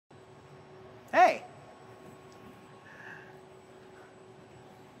Hey.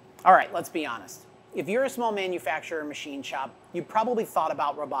 All right, let's be honest. If you're a small manufacturer or machine shop, you've probably thought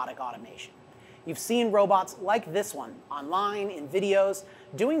about robotic automation. You've seen robots like this one online, in videos,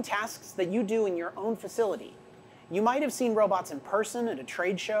 doing tasks that you do in your own facility. You might have seen robots in person at a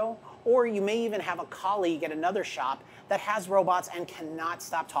trade show, or you may even have a colleague at another shop that has robots and cannot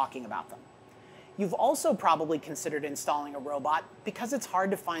stop talking about them. You've also probably considered installing a robot because it's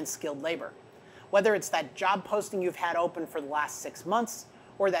hard to find skilled labor. Whether it's that job posting you've had open for the last 6 months,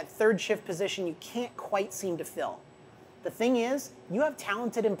 or that third shift position you can't quite seem to fill. The thing is, you have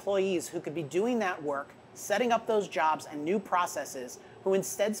talented employees who could be doing that work, setting up those jobs and new processes, who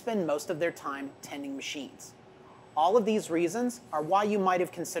instead spend most of their time tending machines. All of these reasons are why you might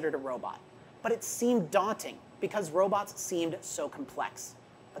have considered a robot. But it seemed daunting because robots seemed so complex.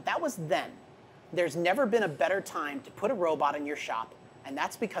 But that was then. There's never been a better time to put a robot in your shop, and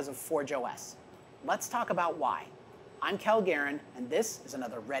that's because of Forge OS. Let's talk about why. I'm Kel Guerin, and this is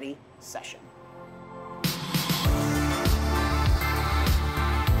another Ready Session.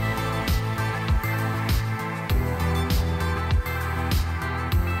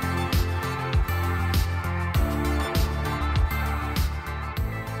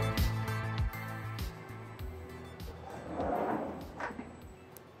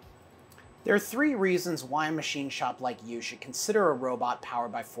 There are 3 reasons why a machine shop like you should consider a robot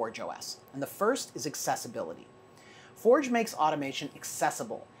powered by Forge OS, and the first is accessibility. Forge makes automation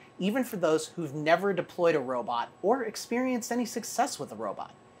accessible, even for those who've never deployed a robot or experienced any success with a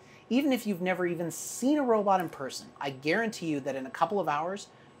robot. Even if you've never even seen a robot in person, I guarantee you that in a couple of hours,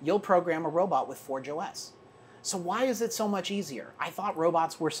 you'll program a robot with Forge OS. So why is it so much easier? I thought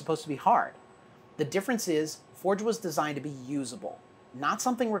robots were supposed to be hard. The difference is, Forge was designed to be usable. Not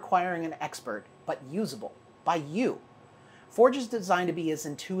something requiring an expert, but usable by you. Forge is designed to be as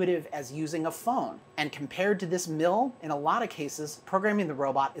intuitive as using a phone, and compared to this mill, in a lot of cases, programming the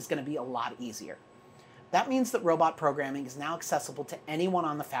robot is going to be a lot easier. That means that robot programming is now accessible to anyone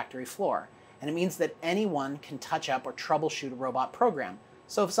on the factory floor, and it means that anyone can touch up or troubleshoot a robot program,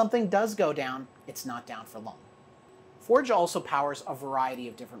 so if something does go down, it's not down for long. Forge also powers a variety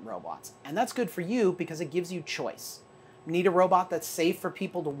of different robots, and that's good for you because it gives you choice. Need a robot that's safe for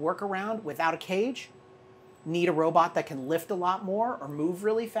people to work around without a cage? Need a robot that can lift a lot more or move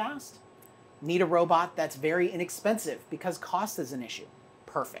really fast? Need a robot that's very inexpensive because cost is an issue?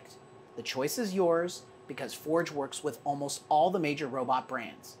 Perfect. The choice is yours because Forge works with almost all the major robot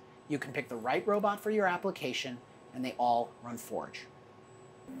brands. You can pick the right robot for your application, and they all run Forge.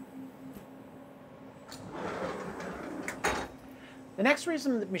 The next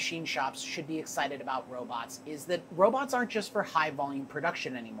reason that machine shops should be excited about robots is that robots aren't just for high volume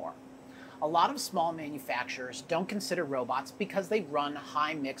production anymore. A lot of small manufacturers don't consider robots because they run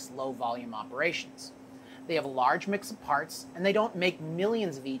high mix, low volume operations. They have a large mix of parts, and they don't make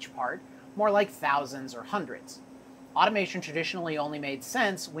millions of each part, more like thousands or hundreds. Automation traditionally only made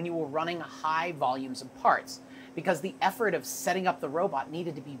sense when you were running high volumes of parts, because the effort of setting up the robot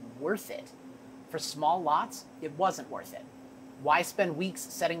needed to be worth it. For small lots, it wasn't worth it. Why spend weeks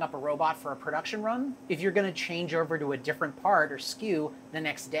setting up a robot for a production run if you're going to change over to a different part or SKU the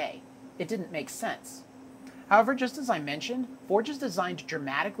next day? It didn't make sense. However, just as I mentioned, Forge is designed to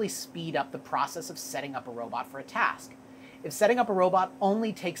dramatically speed up the process of setting up a robot for a task. If setting up a robot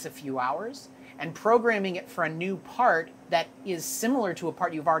only takes a few hours, and programming it for a new part that is similar to a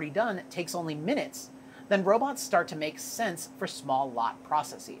part you've already done takes only minutes, then robots start to make sense for small lot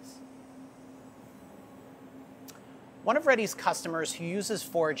processes. One of Ready's customers who uses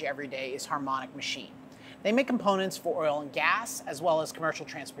Forge every day is Harmonic Machine. They make components for oil and gas, as well as commercial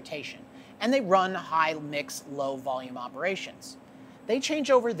transportation, and they run high-mix, low-volume operations. They change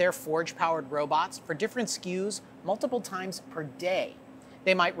over their Forge-powered robots for different SKUs multiple times per day.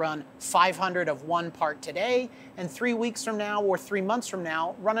 They might run 500 of one part today, and 3 weeks from now or 3 months from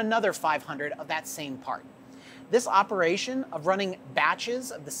now, run another 500 of that same part. This operation of running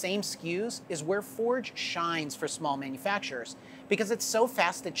batches of the same SKUs is where Forge shines for small manufacturers, because it's so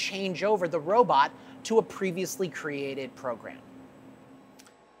fast to change over the robot to a previously created program.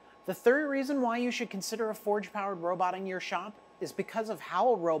 The third reason why you should consider a Forge-powered robot in your shop is because of how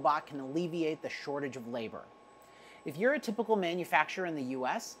a robot can alleviate the shortage of labor. If you're a typical manufacturer in the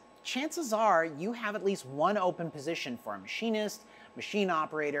US, chances are you have at least one open position for a machinist, machine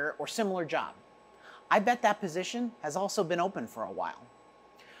operator, or similar job. I bet that position has also been open for a while.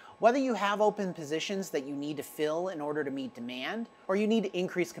 Whether you have open positions that you need to fill in order to meet demand, or you need to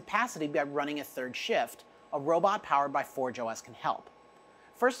increase capacity by running a third shift, a robot powered by Forge OS can help.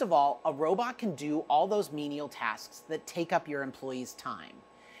 First of all, a robot can do all those menial tasks that take up your employees' time.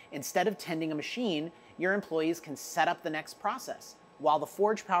 Instead of tending a machine, your employees can set up the next process, while the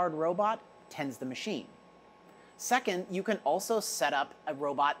Forge-powered robot tends the machine. Second, you can also set up a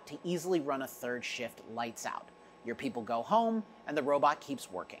robot to easily run a third shift lights out. Your people go home, and the robot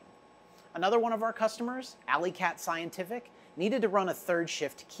keeps working. Another one of our customers, Alleycat Scientific, needed to run a third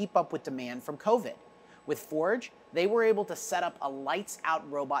shift to keep up with demand from COVID. With Forge, they were able to set up a lights-out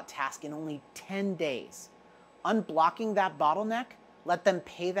robot task in only 10 days. Unblocking that bottleneck let them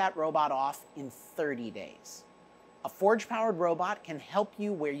pay that robot off in 30 days. A Forge-powered robot can help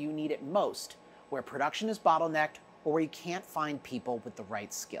you where you need it most, where production is bottlenecked or where you can't find people with the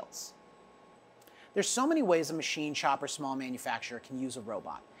right skills. There's so many ways a machine shop or small manufacturer can use a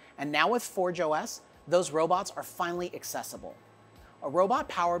robot, and now with Forge OS, those robots are finally accessible. A robot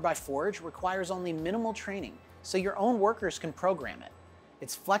powered by Forge requires only minimal training, so your own workers can program it.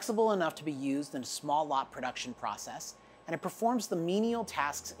 It's flexible enough to be used in a small lot production process, and it performs the menial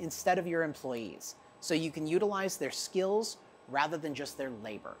tasks instead of your employees, so you can utilize their skills rather than just their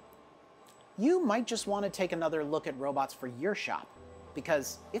labor. You might just want to take another look at robots for your shop,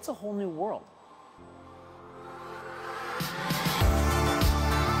 because it's a whole new world.